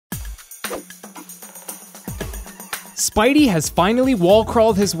Spidey has finally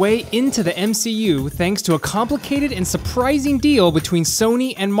wall-crawled his way into the MCU thanks to a complicated and surprising deal between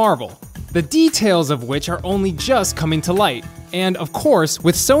Sony and Marvel, the details of which are only just coming to light. And of course,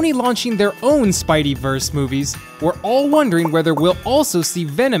 with Sony launching their own Spideyverse movies, we're all wondering whether we'll also see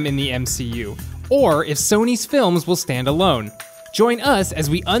Venom in the MCU, or if Sony's films will stand alone. Join us as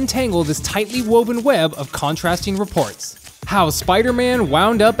we untangle this tightly woven web of contrasting reports. How Spider-Man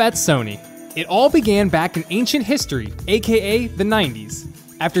wound up at Sony. It all began back in ancient history, aka the 90s.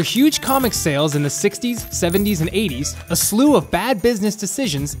 After huge comic sales in the 60s, 70s, and 80s, a slew of bad business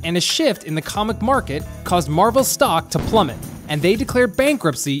decisions and a shift in the comic market caused Marvel's stock to plummet, and they declared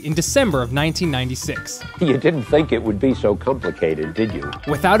bankruptcy in December of 1996. You didn't think it would be so complicated, did you?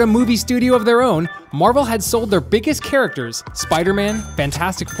 Without a movie studio of their own, Marvel had sold their biggest characters, Spider-Man,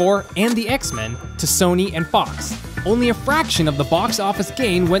 Fantastic Four, and the X-Men, to Sony and Fox. Only a fraction of the box office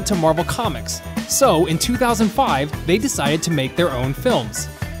gain went to Marvel Comics, so in 2005, they decided to make their own films.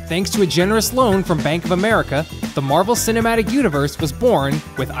 Thanks to a generous loan from Bank of America, the Marvel Cinematic Universe was born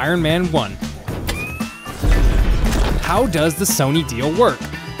with Iron Man 1. How does the Sony deal work?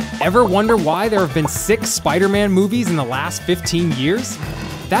 Ever wonder why there have been 6 Spider-Man movies in the last 15 years?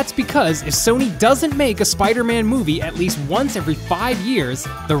 That's because if Sony doesn't make a Spider-Man movie at least once every 5 years,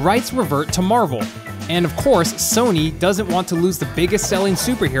 the rights revert to Marvel. And of course, Sony doesn't want to lose the biggest selling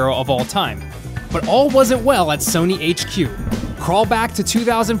superhero of all time. But all wasn't well at Sony HQ. Crawl back to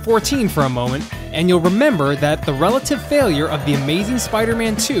 2014 for a moment, and you'll remember that the relative failure of The Amazing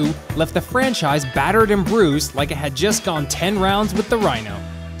Spider-Man 2 left the franchise battered and bruised like it had just gone 10 rounds with the Rhino.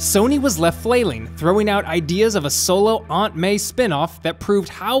 Sony was left flailing, throwing out ideas of a solo Aunt May spin-off that proved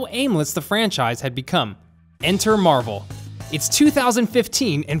how aimless the franchise had become. Enter Marvel. It's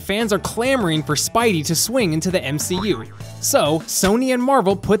 2015 and fans are clamoring for Spidey to swing into the MCU. So, Sony and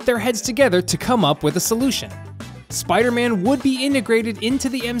Marvel put their heads together to come up with a solution. Spider-Man would be integrated into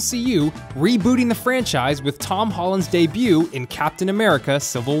the MCU, rebooting the franchise with Tom Holland's debut in Captain America: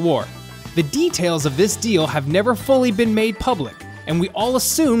 Civil War. The details of this deal have never fully been made public, and we all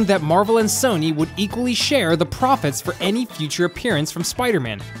assumed that Marvel and Sony would equally share the profits for any future appearance from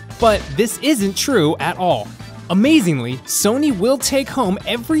Spider-Man. But this isn't true at all. Amazingly, Sony will take home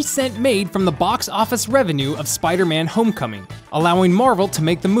every cent made from the box office revenue of Spider-Man: Homecoming, allowing Marvel to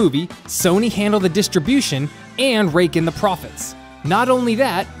make the movie, Sony handle the distribution, and rake in the profits. Not only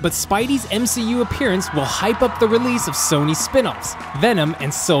that, but Spidey's MCU appearance will hype up the release of Sony's spin-offs, Venom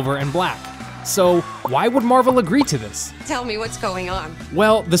and Silver and Black. So, why would Marvel agree to this? Tell me what's going on.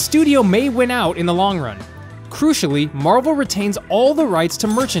 Well, the studio may win out in the long run. Crucially, Marvel retains all the rights to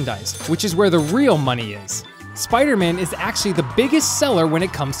merchandise, which is where the real money is. Spider-Man is actually the biggest seller when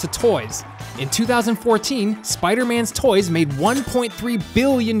it comes to toys. In 2014, Spider-Man's toys made $1.3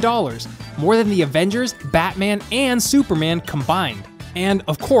 billion, more than the Avengers, Batman, and Superman combined. And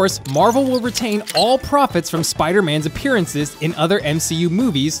of course, Marvel will retain all profits from Spider-Man's appearances in other MCU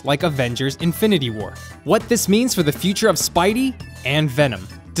movies like Avengers: Infinity War. What this means for the future of Spidey and Venom.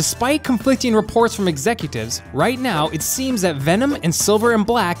 Despite conflicting reports from executives, right now it seems that Venom and Silver and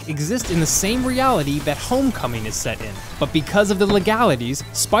Black exist in the same reality that Homecoming is set in. But because of the legalities,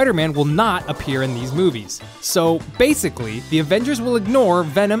 Spider-Man will not appear in these movies. So basically, the Avengers will ignore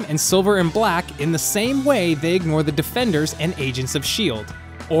Venom and Silver and Black in the same way they ignore the Defenders and Agents of S.H.I.E.L.D.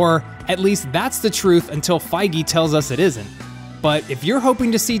 Or at least that's the truth until Feige tells us it isn't. But if you're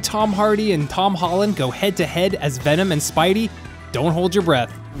hoping to see Tom Hardy and Tom Holland go head-to-head as Venom and Spidey, don't hold your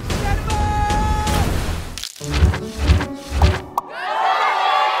breath.